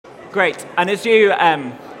Great. And as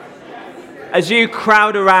you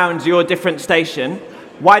crowd around your different station,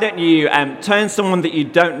 why don't you turn someone that you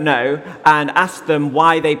don't know and ask them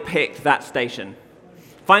why they picked that station?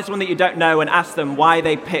 Find someone that you don't know and ask them why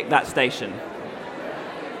they picked that station.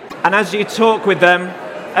 And as you talk with them,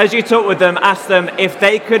 ask them if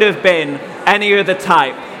they could have been any other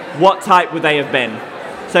type, what type would they have been?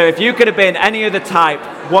 So if you could have been any other type,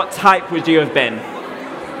 what type would you have been?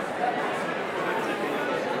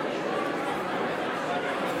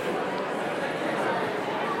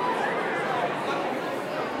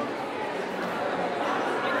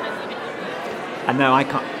 I know, I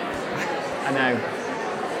can't. I know.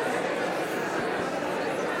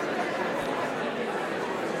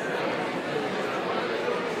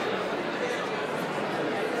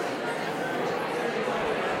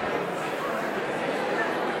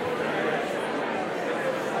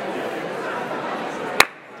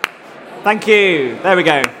 Thank you. There we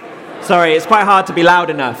go. Sorry, it's quite hard to be loud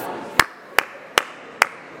enough.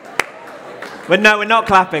 But no, we're not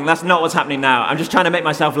clapping. That's not what's happening now. I'm just trying to make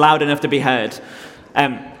myself loud enough to be heard.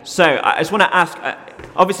 So I just want to ask,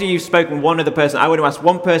 obviously you've spoken one other person. I want to ask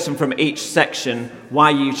one person from each section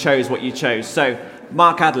why you chose what you chose. So,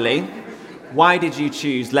 Mark Adderley, why did you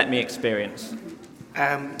choose Let Me Experience?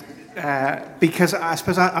 Because I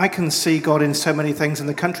suppose I can see God in so many things in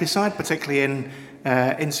the countryside, particularly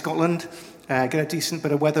in Scotland. Get a decent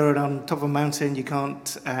bit of weather and on top of a mountain, you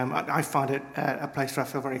can't. I find it a place where I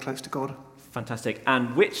feel very close to God. Fantastic.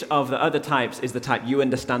 And which of the other types is the type you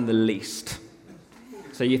understand the least?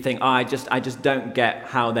 So you think, I just don't get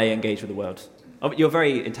how they engage with the world. Oh, you're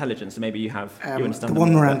very intelligent, so maybe you understand. The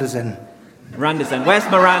one Miranda's in. Miranda's in. Where's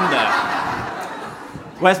Miranda?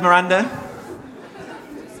 Where's Miranda?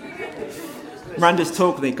 Miranda's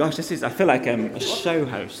talking. Gosh, I feel like a show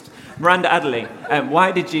host. Miranda Adderley,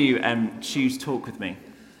 why did you choose Talk With Me?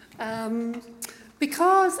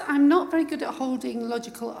 Because I'm not very good at holding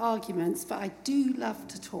logical arguments, but I do love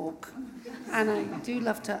to talk. And I do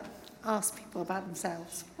love to ask people about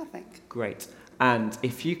themselves, I think. Great. And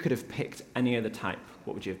if you could have picked any other type,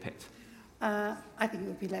 what would you have picked? I think it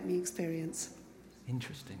would be Let Me Experience.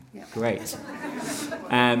 Interesting. Yeah. Great.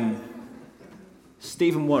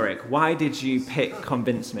 Stephen Warwick, why did you pick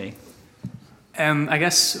Convince Me? I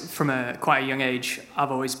guess from quite a young age,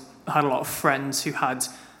 I've always had a lot of friends who had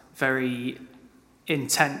very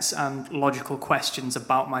intense and logical questions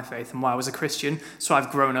about my faith and why I was a Christian. So I've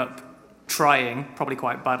grown up trying, probably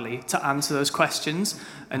quite badly, to answer those questions.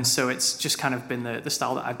 And so it's just kind of been the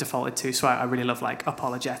style that I've defaulted to. So I really love like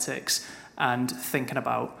apologetics and thinking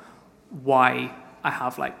about why I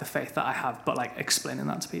have like the faith that I have, but like explaining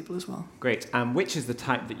that to people as well. Great. And which is the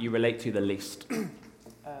type that you relate to the least?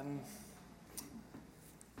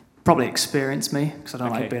 Probably Experience Me, because I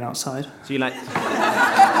don't like being outside. So you like...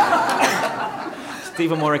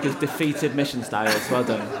 Stephen Warwick has defeated mission styles. Well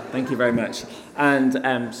done. Thank you very much.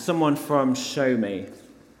 And someone from Show Me.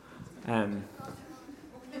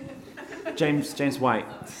 James White.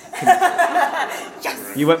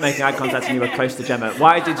 Yes! You weren't making eye contact and you were close to Gemma.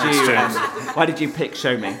 Why did you pick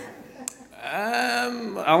Show Me?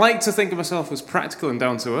 I like to think of myself as practical and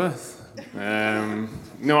down to earth.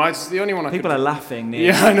 No, it's the only one People are laughing.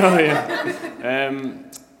 Yeah, I know, yeah.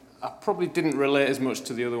 I probably didn't relate as much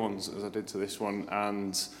to the other ones as I did to this one,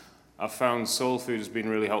 and I found soul food has been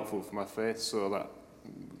really helpful for my faith, so that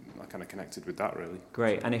I kind of connected with that, really.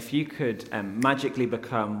 Great. And if you could magically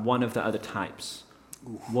become one of the other types,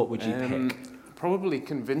 what would you pick? Probably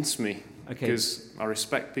Convince Me, because I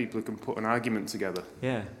respect people who can put an argument together.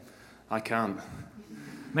 Yeah. I can't.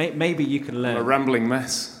 Maybe you can learn. I'm a rambling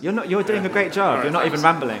mess. You're doing a great job. Right, you're not even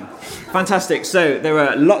rambling. Fantastic. So there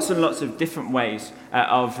are lots and lots of different ways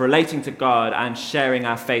of relating to God and sharing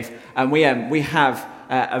our faith. And we have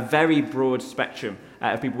a very broad spectrum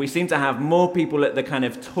of people. We seem to have more people at the kind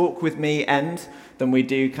of talk with me end than we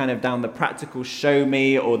do kind of down the practical show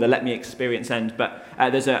me or the let me experience end. But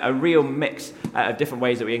there's a real mix of different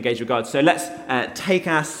ways that we engage with God. So let's take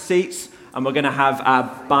our seats, and we're going to have our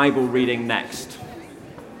Bible reading next.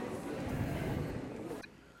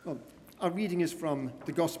 Our reading is from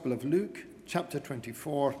the Gospel of Luke, chapter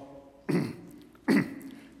 24,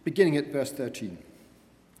 beginning at verse 13.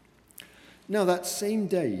 Now that same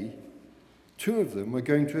day, two of them were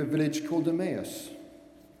going to a village called Emmaus,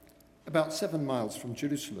 about 7 miles from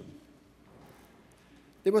Jerusalem.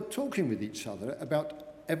 They were talking with each other about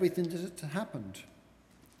everything that had happened.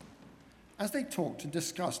 As they talked and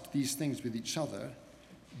discussed these things with each other,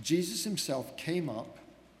 Jesus himself came up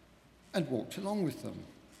and walked along with them.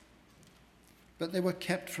 But they were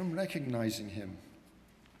kept from recognizing him.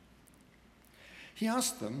 He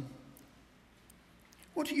asked them,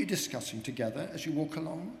 What are you discussing together as you walk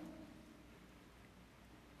along?"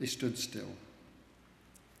 They stood still,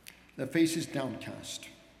 their faces downcast.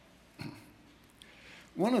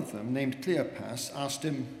 One of them, named Cleopas, asked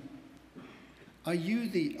him, "Are you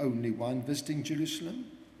the only one visiting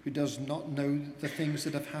Jerusalem who does not know the things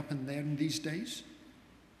that have happened there in these days?"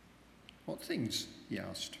 "What things?" he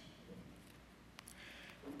asked.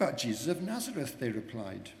 "About Jesus of Nazareth," they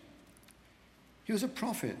replied. "He was a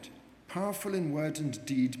prophet, powerful in word and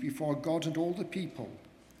deed before God and all the people.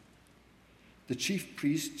 The chief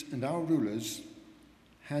priests and our rulers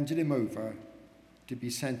handed him over to be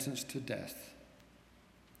sentenced to death,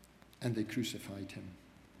 and they crucified him.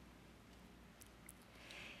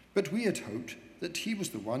 But we had hoped that he was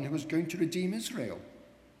the one who was going to redeem Israel.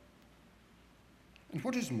 And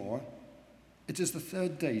what is more, it is the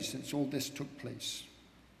third day since all this took place.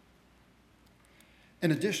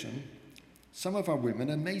 In addition, some of our women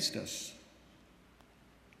amazed us.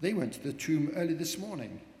 They went to the tomb early this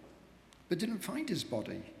morning, but didn't find his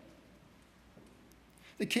body.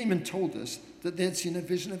 They came and told us that they had seen a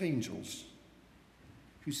vision of angels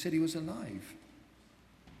who said he was alive.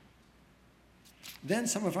 Then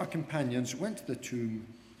some of our companions went to the tomb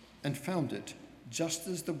and found it just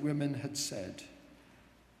as the women had said,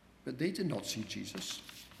 but they did not see Jesus."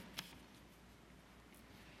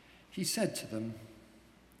 He said to them,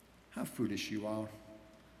 "How foolish you are,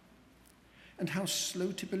 and how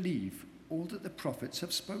slow to believe all that the prophets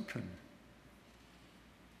have spoken.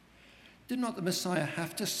 Did not the Messiah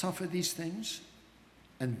have to suffer these things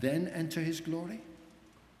and then enter his glory?"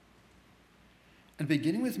 And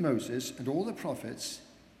beginning with Moses and all the prophets,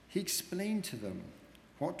 he explained to them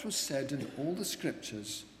what was said in all the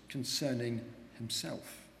scriptures concerning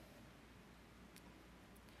himself.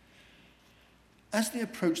 As they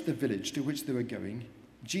approached the village to which they were going,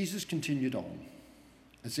 Jesus continued on,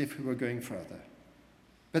 as if he were going further.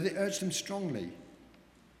 But they urged him strongly,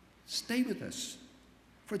 "Stay with us,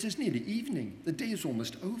 for it is nearly evening. The day is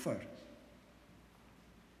almost over."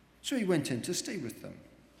 So he went in to stay with them.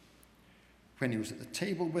 When he was at the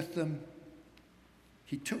table with them,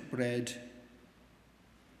 he took bread,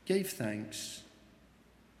 gave thanks,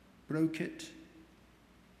 broke it,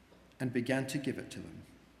 and began to give it to them.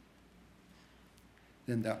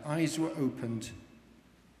 Then their eyes were opened,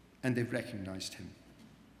 and they recognized him,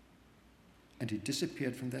 and he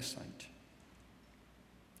disappeared from their sight.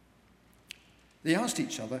 They asked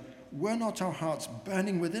each other, "Were not our hearts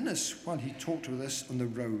burning within us while he talked with us on the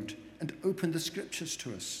road and opened the scriptures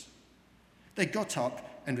to us?" They got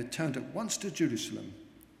up and returned at once to Jerusalem.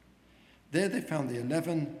 There they found the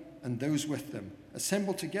 11 and those with them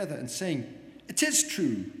assembled together and saying, "It is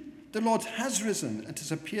true, the Lord has risen and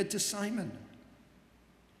has appeared to Simon."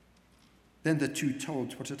 Then the two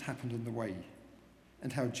told what had happened on the way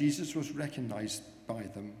and how Jesus was recognized by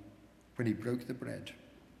them when he broke the bread.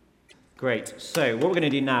 Great. So what we're going to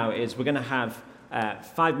do now is we're going to have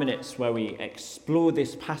 5 minutes where we explore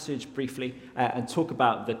this passage briefly and talk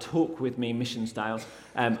about the Talk With Me mission style.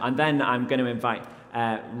 And then I'm going to invite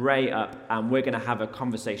Ray up and we're going to have a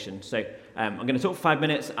conversation. So I'm going to talk for 5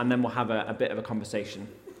 minutes and then we'll have a bit of a conversation.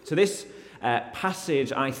 So this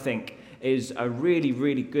passage, I think, is a really,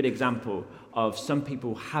 really good example of some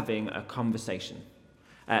people having a conversation.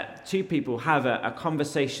 Two people have a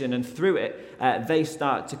conversation, and through it, they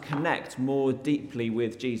start to connect more deeply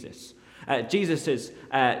with Jesus. Jesus has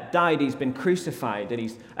died, he's been crucified, and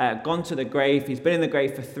he's gone to the grave. He's been in the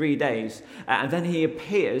grave for 3 days, and then he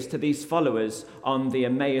appears to these followers on the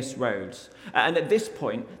Emmaus Road. And at this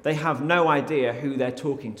point, they have no idea who they're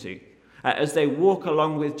talking to. As they walk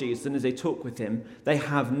along with Jesus and as they talk with him, they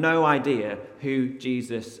have no idea who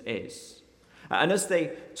Jesus is. And as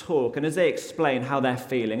they talk and as they explain how they're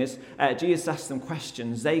feeling, as Jesus asks them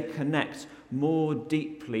questions, they connect more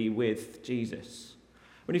deeply with Jesus.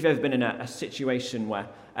 When you've ever been in a situation where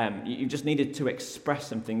you just needed to express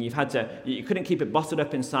something, you couldn't keep it bottled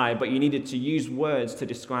up inside, but you needed to use words to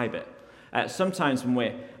describe it. Sometimes when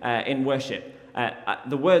we're in worship,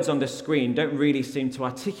 the words on the screen don't really seem to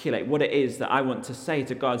articulate what it is that I want to say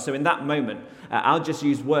to God. So in that moment, I'll just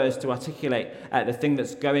use words to articulate the thing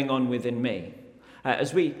that's going on within me.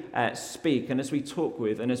 As we speak and as we talk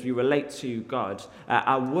with and as we relate to God,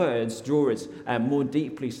 our words draw us more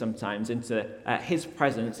deeply sometimes into his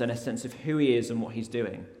presence and a sense of who he is and what he's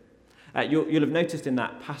doing. You'll have noticed in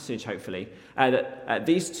that passage, hopefully, that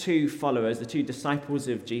these two followers, the two disciples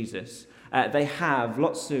of Jesus, they have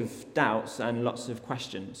lots of doubts and lots of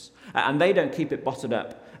questions. And they don't keep it bottled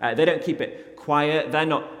up. They don't keep it quiet. They're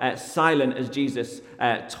not silent as Jesus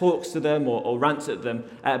talks to them or rants at them,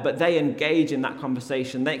 but they engage in that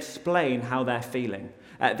conversation. They explain how they're feeling.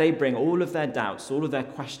 they bring all of their doubts, all of their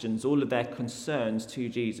questions, all of their concerns to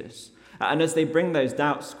Jesus. And as they bring those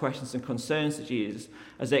doubts, questions, and concerns to Jesus,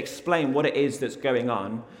 as they explain what it is that's going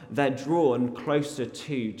on, they're drawn closer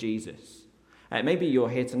to Jesus. Maybe you're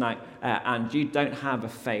here tonight and you don't have a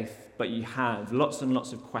faith, but you have lots and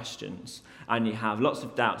lots of questions, and you have lots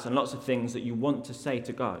of doubts and lots of things that you want to say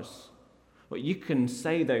to God. Well, you can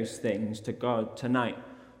say those things to God tonight,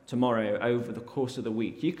 tomorrow, over the course of the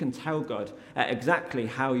week. You can tell God exactly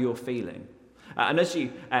how you're feeling. And as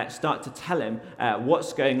you start to tell him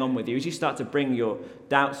what's going on with you, as you start to bring your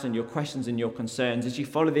doubts and your questions and your concerns, as you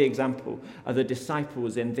follow the example of the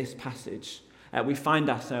disciples in this passage, we find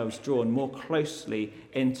ourselves drawn more closely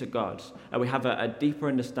into God. We have a deeper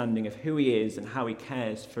understanding of who he is and how he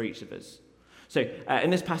cares for each of us. So in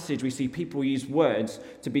this passage, we see people use words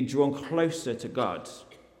to be drawn closer to God.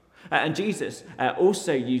 And Jesus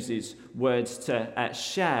also uses words to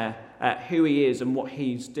share who he is and what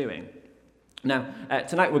he's doing. Now,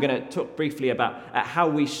 tonight we're going to talk briefly about how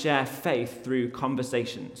we share faith through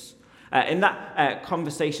conversations. In that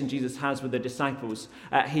conversation Jesus has with the disciples,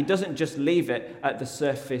 he doesn't just leave it at the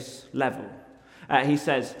surface level. He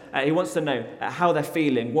says he wants to know how they're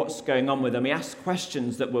feeling, what's going on with them. He asks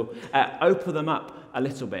questions that will open them up a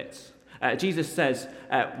little bit. Jesus says,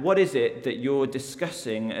 what is it that you're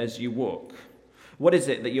discussing as you walk? What is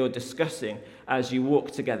it that you're discussing as you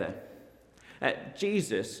walk together?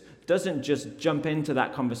 Jesus doesn't just jump into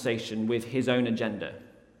that conversation with his own agenda.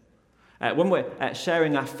 When we're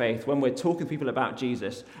sharing our faith, when we're talking to people about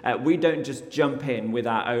Jesus, we don't just jump in with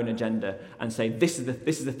our own agenda and say, this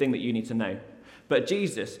is the thing that you need to know. But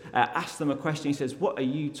Jesus asks them a question. He says, what are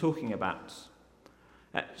you talking about?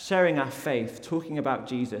 Sharing our faith, talking about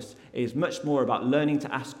Jesus, is much more about learning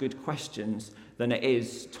to ask good questions than it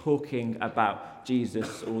is talking about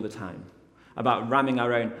Jesus all the time. About ramming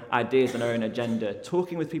our own ideas and our own agenda.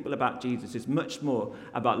 Talking with people about Jesus is much more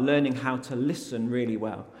about learning how to listen really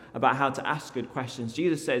well, about how to ask good questions.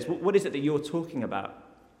 Jesus says, what is it that you're talking about?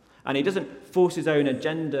 And he doesn't force his own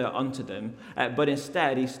agenda onto them, but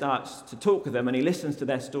instead he starts to talk with them and he listens to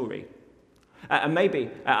their story. And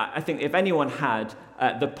maybe, I think if anyone had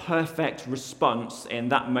the perfect response in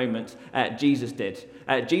that moment, Jesus did.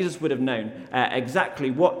 Jesus would have known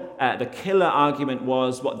exactly what the killer argument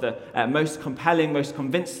was, what the most compelling, most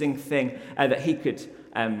convincing thing that he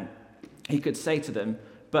could say to them.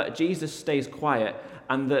 But Jesus stays quiet,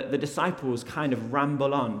 and the disciples kind of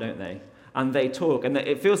ramble on, don't they? And they talk, and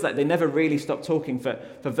it feels like they never really stop talking for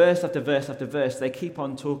verse after verse after verse. They keep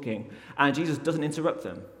on talking, and Jesus doesn't interrupt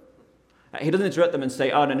them. He doesn't interrupt them and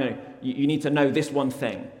say, oh, no, you need to know this one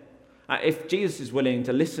thing. If Jesus is willing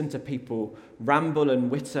to listen to people ramble and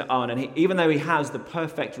witter on, and even though he has the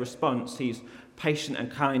perfect response, he's patient and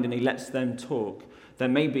kind and he lets them talk,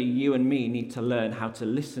 then maybe you and me need to learn how to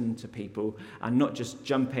listen to people and not just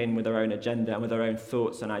jump in with our own agenda and with our own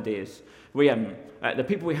thoughts and ideas. The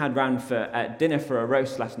people we had round for dinner for a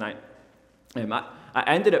roast last night, I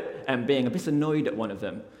ended up being a bit annoyed at one of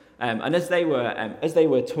them. And as they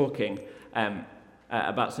were talking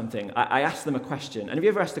about something, I asked them a question. And have you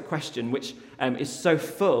ever asked a question which is so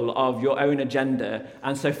full of your own agenda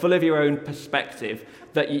and so full of your own perspective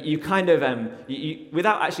that you kind of,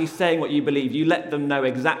 without actually saying what you believe, you let them know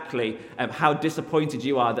exactly how disappointed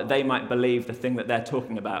you are that they might believe the thing that they're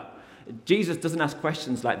talking about? Jesus doesn't ask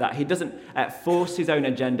questions like that. He doesn't force his own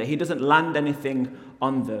agenda. He doesn't land anything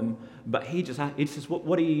on them, but he says,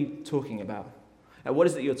 what are you talking about? What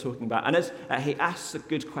is it you're talking about? And as he asks a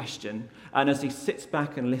good question, and as he sits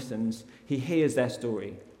back and listens, he hears their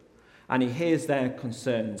story. And he hears their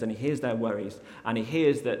concerns, and he hears their worries, and he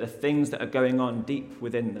hears the things that are going on deep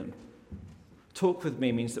within them. Talk with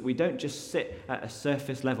me means that we don't just sit at a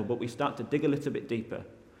surface level, but we start to dig a little bit deeper.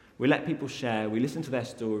 We let people share, we listen to their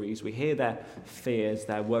stories, we hear their fears,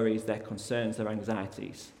 their worries, their concerns, their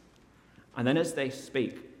anxieties. And then as they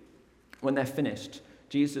speak, when they're finished,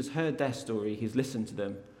 Jesus has heard their story, he's listened to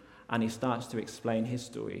them, and he starts to explain his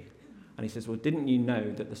story. And he says, well, didn't you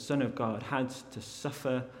know that the Son of God had to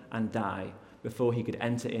suffer and die before he could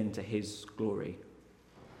enter into his glory?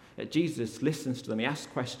 Jesus listens to them, he asks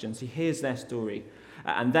questions, he hears their story,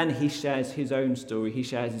 and then he shares his own story, he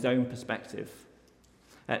shares his own perspective.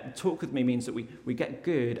 Talk with me means that we get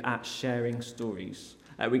good at sharing stories.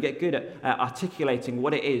 We get good at articulating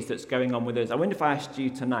what it is that's going on with us. I wonder if I asked you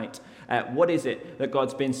tonight, what is it that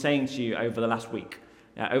God's been saying to you over the last week,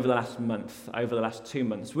 over the last month, over the last 2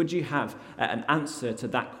 months? Would you have an answer to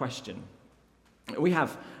that question? We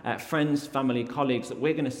have friends, family, colleagues that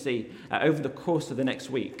we're going to see over the course of the next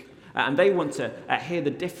week. And they want to hear the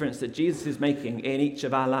difference that Jesus is making in each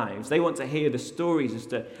of our lives. They want to hear the stories as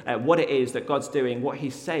to what it is that God's doing, what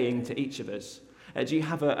he's saying to each of us. Do you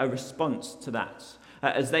have a response to that?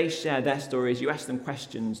 As they share their stories, you ask them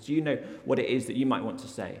questions. Do you know what it is that you might want to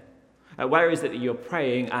say? Where is it that you're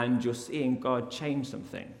praying and you're seeing God change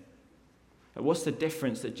something? What's the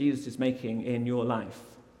difference that Jesus is making in your life?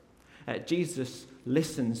 Jesus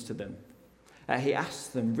listens to them. He asks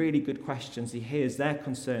them really good questions. He hears their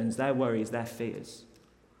concerns, their worries, their fears.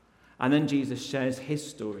 And then Jesus shares his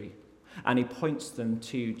story, and he points them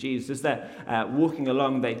to Jesus. As they're walking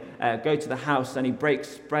along, they go to the house, and he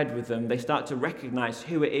breaks bread with them. They start to recognize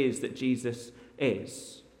who it is that Jesus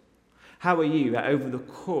is. How are you, over the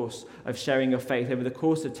course of sharing your faith, over the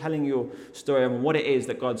course of telling your story and what it is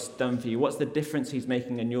that God's done for you? What's the difference he's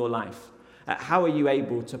making in your life? How are you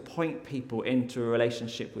able to point people into a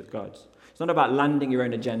relationship with God? It's not about landing your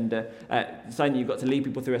own agenda, deciding you've got to lead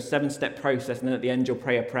people through a 7-step process, and then at the end you'll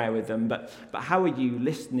pray a prayer with them. But how are you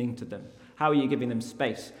listening to them? How are you giving them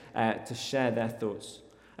space to share their thoughts?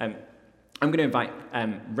 I'm going to invite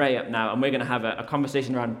Ray up now, and we're going to have a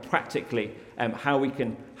conversation around practically how we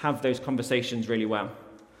can have those conversations really well.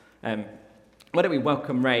 Why don't we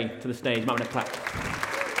welcome Ray to the stage? You might want to clap.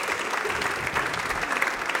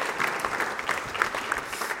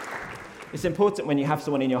 It's important when you have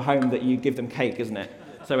someone in your home that you give them cake, isn't it?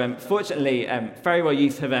 So fortunately, Ferrywell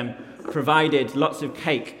Youth have provided lots of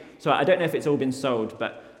cake. So I don't know if it's all been sold,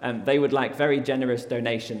 but they would like very generous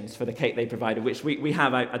donations for the cake they provided, which we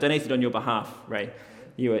have. I donated on your behalf, Ray.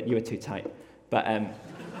 You were too tight. But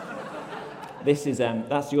this is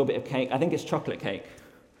that's your bit of cake. I think it's chocolate cake.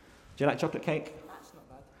 Do you like chocolate cake? That's not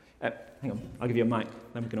bad. Hang on, I'll give you a mic,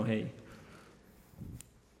 then we can all hear you.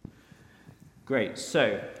 Great.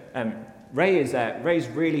 So Ray's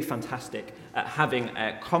really fantastic at having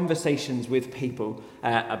conversations with people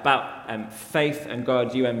about faith and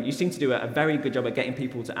God. You seem to do a very good job at getting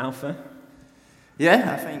people to Alpha.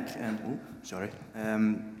 Yeah, I think.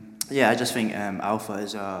 I just think Alpha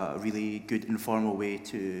is a really good informal way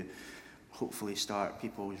to hopefully start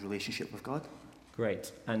people's relationship with God.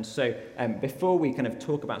 Great. And so before we kind of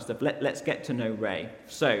talk about stuff, let's get to know Ray.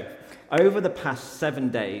 So over the past 7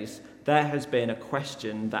 days, there has been a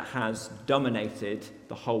question that has dominated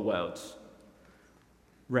the whole world.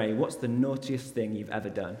 Ray, what's the naughtiest thing you've ever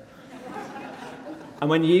done? And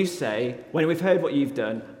when you say, when we've heard what you've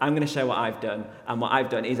done, I'm going to show what I've done, and what I've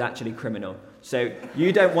done is actually criminal. So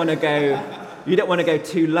you don't want to go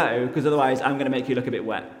too low, because otherwise I'm going to make you look a bit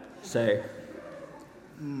wet. So,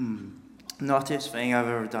 naughtiest thing I've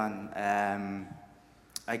ever done.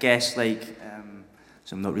 I guess so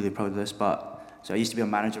I'm not really proud of this, but so I used to be a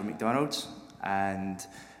manager of McDonald's, and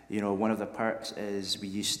one of the perks is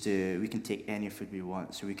we can take any food we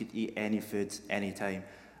want, so we could eat any food anytime,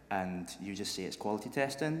 and you just say it's quality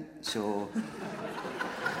testing. So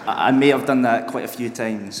I may have done that quite a few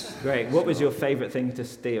times. Great. What was your favourite thing to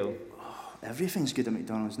steal? Oh, everything's good at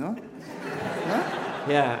McDonald's, no?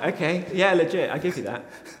 Yeah. Okay. Yeah. Legit. I give you that.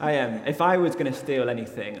 If I was going to steal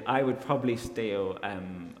anything, I would probably steal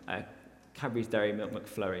a Cadbury's Dairy Milk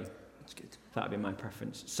McFlurry. That's good. That would be my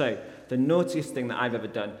preference. So the naughtiest thing that I've ever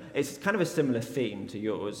done, it's kind of a similar theme to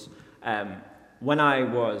yours. When I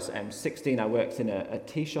was 16, I worked in a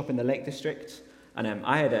tea shop in the Lake District, and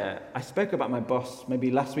I spoke about my boss maybe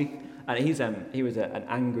last week, and he was an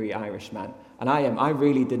angry Irish man, and I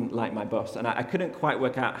really didn't like my boss, and I couldn't quite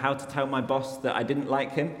work out how to tell my boss that I didn't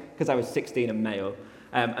like him because I was 16 and male.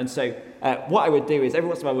 And so what I would do is every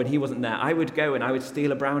once in a while when he wasn't there, I would go and I would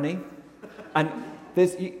steal a brownie, and I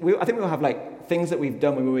think we all have like things that we've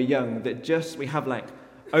done when we were young that just we have like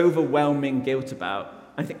overwhelming guilt about.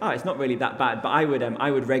 I think, it's not really that bad, but I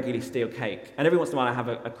would regularly steal cake. And every once in a while I have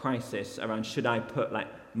a crisis around should I put like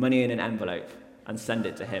money in an envelope and send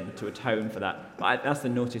it to him to atone for that. But that's the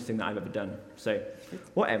naughtiest thing that I've ever done. So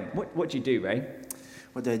what do you do, Ray?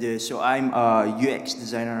 What do I do? So I'm a UX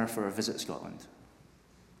designer for Visit Scotland.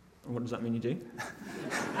 What does that mean you do?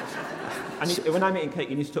 When I'm eating cake,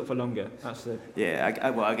 you need to talk for longer. That's the... Yeah,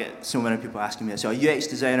 I get so many people asking me. So a UX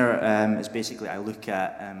designer is basically I look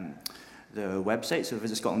at the website, so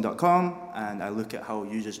visitscotland.com, and I look at how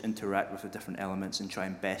users interact with the different elements and try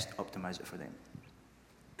and best optimize it for them.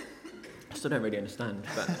 I still don't really understand,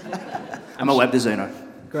 but... I'm a web designer.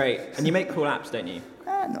 Great. And you make cool apps, don't you?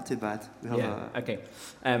 Not too bad. Okay.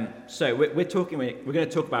 So we're going to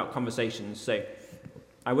talk about conversations. So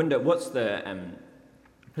I wonder, has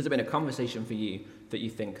there been a conversation for you that you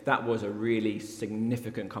think that was a really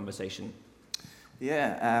significant conversation?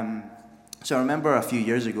 Yeah. So I remember a few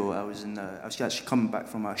years ago, I was actually coming back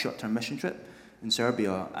from a short-term mission trip in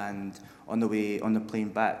Serbia, and on the plane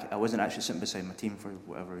back, I wasn't actually sitting beside my team for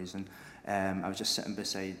whatever reason. I was just sitting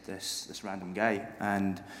beside this random guy,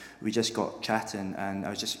 and we just got chatting, and I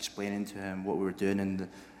was just explaining to him what we were doing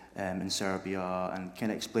in Serbia, and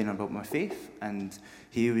kind of explaining about my faith. And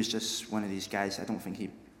he was just one of these guys. I don't think he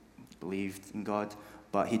believed in God,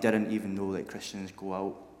 but he didn't even know that Christians go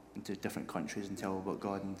out into different countries and tell about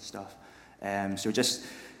God and stuff. So just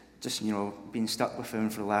being stuck with him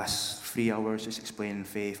for the last 3 hours, just explaining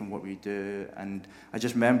faith and what we do. And I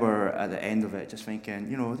just remember at the end of it just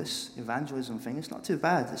thinking, this evangelism thing, it's not too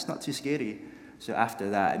bad, it's not too scary. So after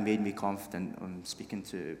that, it made me confident on speaking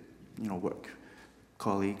to, work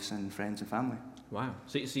colleagues and friends and family. Wow.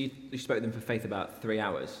 So you spoke to them for faith about 3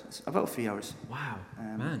 hours? It's about 3 hours. Wow,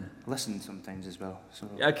 man. I listen sometimes as well. So.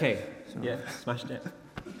 Okay, yeah, smashed it.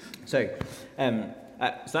 So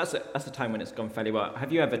that's the time when it's gone fairly well.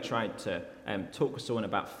 Have you ever tried to talk with someone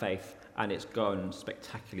about faith and it's gone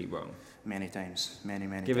spectacularly wrong? Many times, many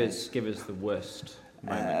times. Give us the worst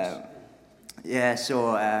moments.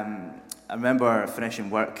 So I remember finishing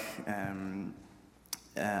work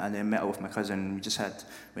and then met up with my cousin. We just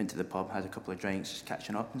went to the pub, had a couple of drinks, just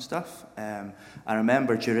catching up and stuff. I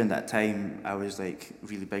remember during that time I was like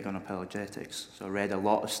really big on apologetics, so I read a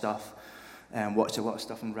lot of stuff and watched a lot of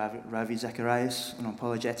stuff on Ravi Zacharias on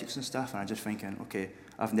apologetics and stuff, and I'm just thinking, okay,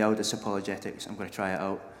 I've nailed this apologetics, I'm going to try it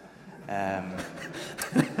out.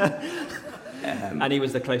 And he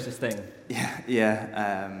was the closest thing.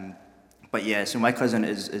 Yeah. So my cousin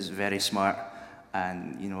is very smart,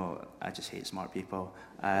 and I just hate smart people,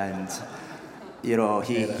 and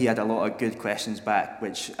he had a lot of good questions back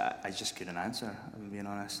which I just couldn't answer, I'm being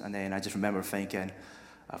honest. And then I just remember thinking,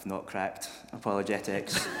 I've not cracked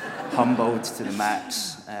apologetics, humbled to the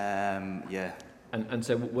max. And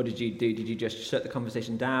so what did you do? Did you just shut the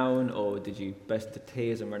conversation down, or did you burst into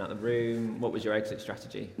tears and run out of the room? What was your exit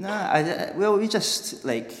strategy? No, I was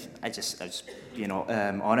being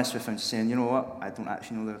honest with him, saying, you know what, I don't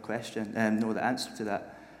actually know the answer to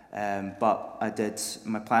that. But I did.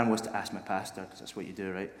 My plan was to ask my pastor, because that's what you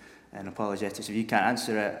do, right? And apologetics. If you can't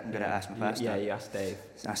answer it, I'm going to ask my pastor. Yeah, you asked Dave.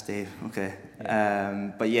 Ask Dave. Okay.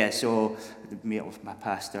 Yeah. So I meet up with my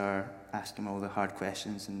pastor, ask him all the hard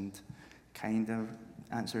questions, and kind of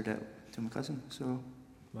answered it to my cousin. So.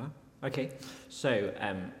 Wow. Okay. So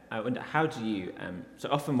I wonder, how do you? So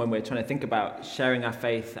often when we're trying to think about sharing our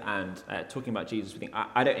faith and talking about Jesus, we think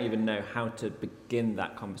I don't even know how to begin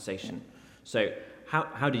that conversation. So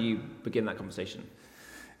how do you begin that conversation?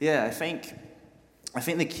 Yeah, I think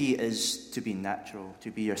the key is to be natural,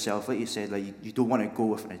 to be yourself. Like you said, like you don't want to go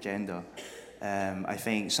with an agenda. I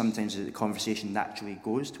think sometimes the conversation naturally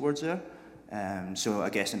goes towards there. So I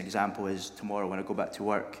guess an example is tomorrow when I go back to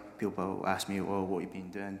work, people will ask me, "Well, what have you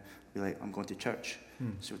been doing?" I'll be like, "I'm going to church."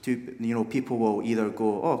 So people will either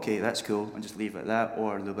go, "Oh, okay, that's cool," and just leave it at that,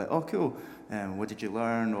 or they'll be like, "Oh, cool. What did you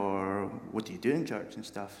learn?" or "What do you do in church?" and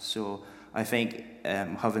stuff. So I think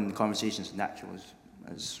having conversations natural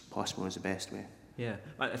as possible is the best way. Yeah,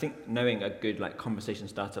 I think knowing a good conversation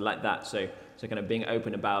starter like that, so kind of being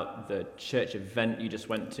open about the church event you just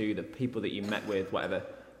went to, the people that you met with, whatever.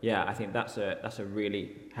 Yeah, I think that's a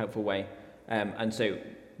really helpful way. And so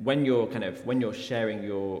when you're sharing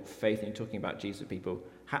your faith and you're talking about Jesus with people,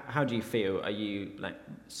 how do you feel? Are you like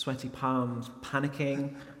sweaty palms,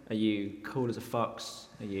 panicking? Are you cool as a fox?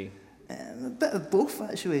 Are you? A bit of both,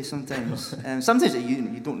 actually. Sometimes, sometimes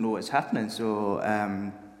you don't know what's happening. So,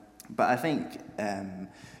 but I think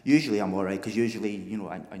usually I'm all right, because usually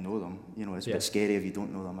I know them. It's a bit scary if you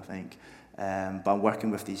don't know them, I think. But I'm working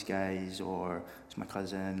with these guys, or it's my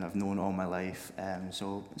cousin I've known all my life,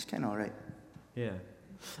 so it's kind of all right. Yeah.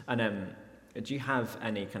 And do you have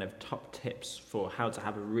any kind of top tips for how to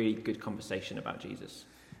have a really good conversation about Jesus?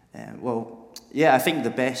 I think the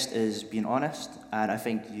best is being honest, and I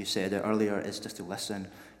think you said it earlier, is just to listen.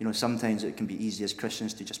 Sometimes it can be easy as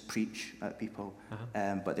Christians to just preach at people,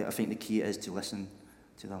 but I think the key is to listen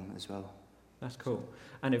to them as well. That's cool.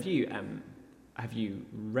 And have you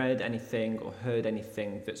read anything or heard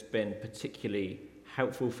anything that's been particularly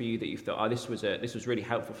helpful for you, that you've thought, this was really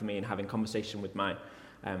helpful for me in having conversation with my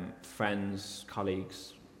friends,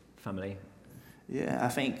 colleagues, family? Yeah, I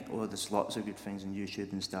think there's lots of good things on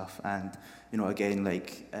YouTube and stuff, and again,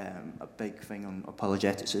 a big thing on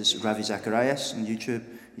apologetics is Ravi Zacharias on YouTube.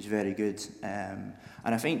 He's very good, and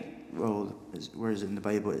I think whereas in the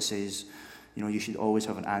Bible it says, you should always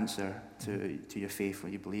have an answer to your faith,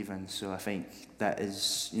 what you believe in. So I think that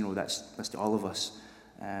is, that's to all of us.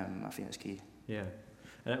 I think that's key. Yeah.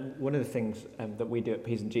 And one of the things that we do at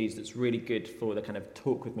P's and G's that's really good for the kind of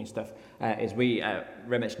talk with me stuff is Ray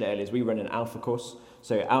mentioned it earlier, is we run an Alpha course.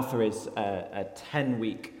 So Alpha is a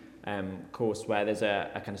 10-week course where there's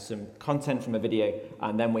a kind of some content from a video,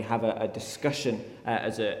 and then we have a discussion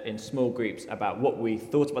in small groups about what we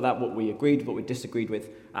thought about that, what we agreed, what we disagreed with,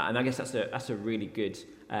 and I guess that's a really good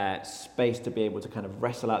space to be able to kind of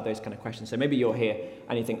wrestle out those kind of questions. So maybe you're here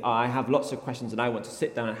and you think, I have lots of questions and I want to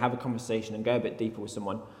sit down and have a conversation and go a bit deeper with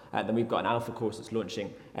someone. Then we've got an Alpha course that's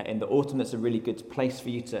launching in the autumn. That's a really good place for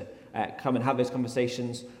you to come and have those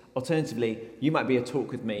conversations. Alternatively, you might be a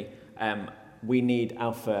talk with me. We need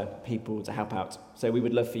Alpha people to help out. So we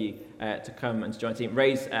would love for you to come and to join the team.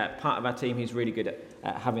 Ray's part of our team. He's really good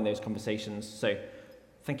at having those conversations. So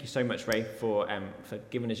thank you so much, Ray, for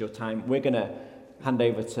giving us your time. We're going to hand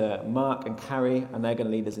over to Mark and Carrie, and they're going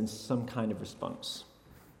to lead us in some kind of response.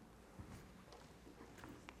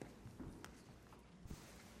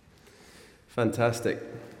 Fantastic.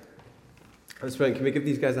 That's brilliant. Can we give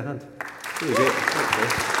these guys a hand? Really great.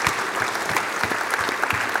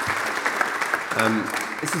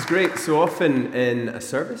 This is great. So often in a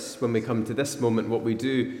service, when we come to this moment, what we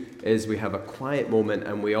do is we have a quiet moment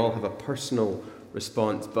and we all have a personal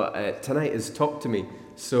response. But tonight is Talk to Me,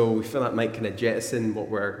 so we feel that might kind of jettison what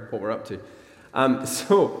we're up to.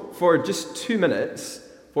 So for just 2 minutes,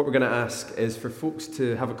 what we're going to ask is for folks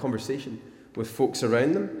to have a conversation with folks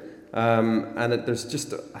around them. There's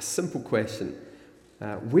just a simple question.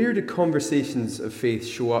 Where do conversations of faith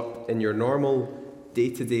show up in your normal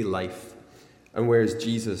day-to-day life? And where is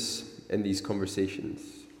Jesus in these conversations?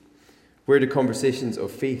 Where do conversations of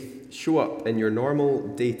faith show up in your normal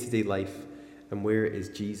day-to-day life? And where is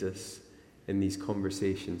Jesus in these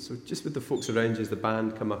conversations? So just with the folks around you as the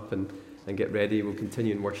band come up and get ready, we'll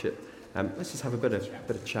continue in worship. Let's just have a bit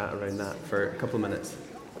of chat around that for a couple of minutes.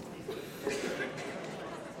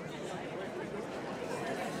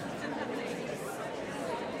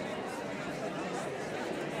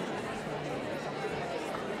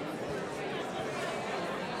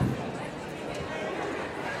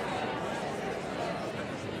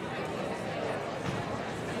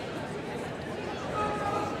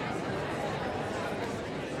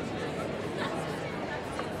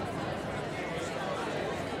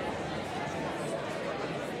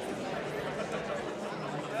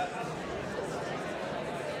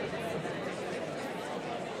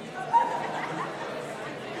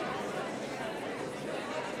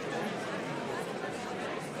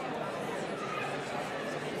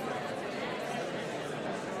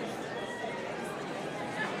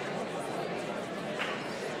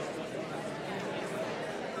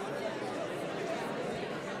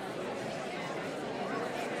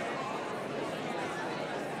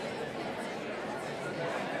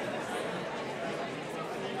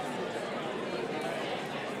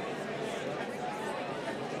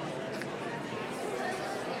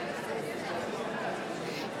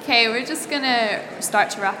 Okay, we're just going to start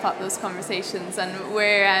to wrap up those conversations, and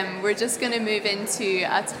we're just going to move into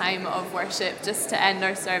a time of worship just to end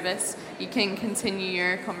our service. You can continue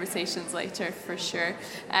your conversations later for sure.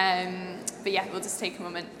 But yeah, we'll just take a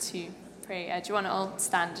moment to pray. Do you want to all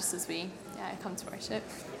stand just as we come to worship?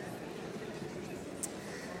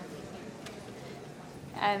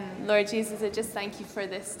 Lord Jesus, I just thank you for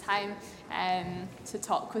this time to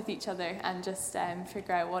talk with each other and just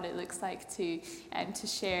figure out what it looks like to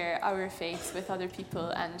share our faith with other people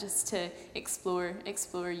and just to explore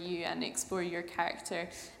you and explore your character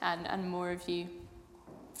and more of you.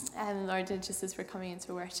 And Lord, just as we're coming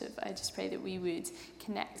into worship, I just pray that we would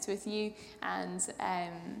connect with you and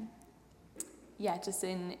just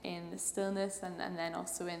in the stillness and then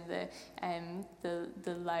also in the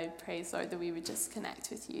loud praise, Lord, that we would just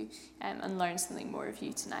connect with you and learn something more of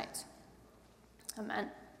you tonight.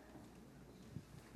 Amen.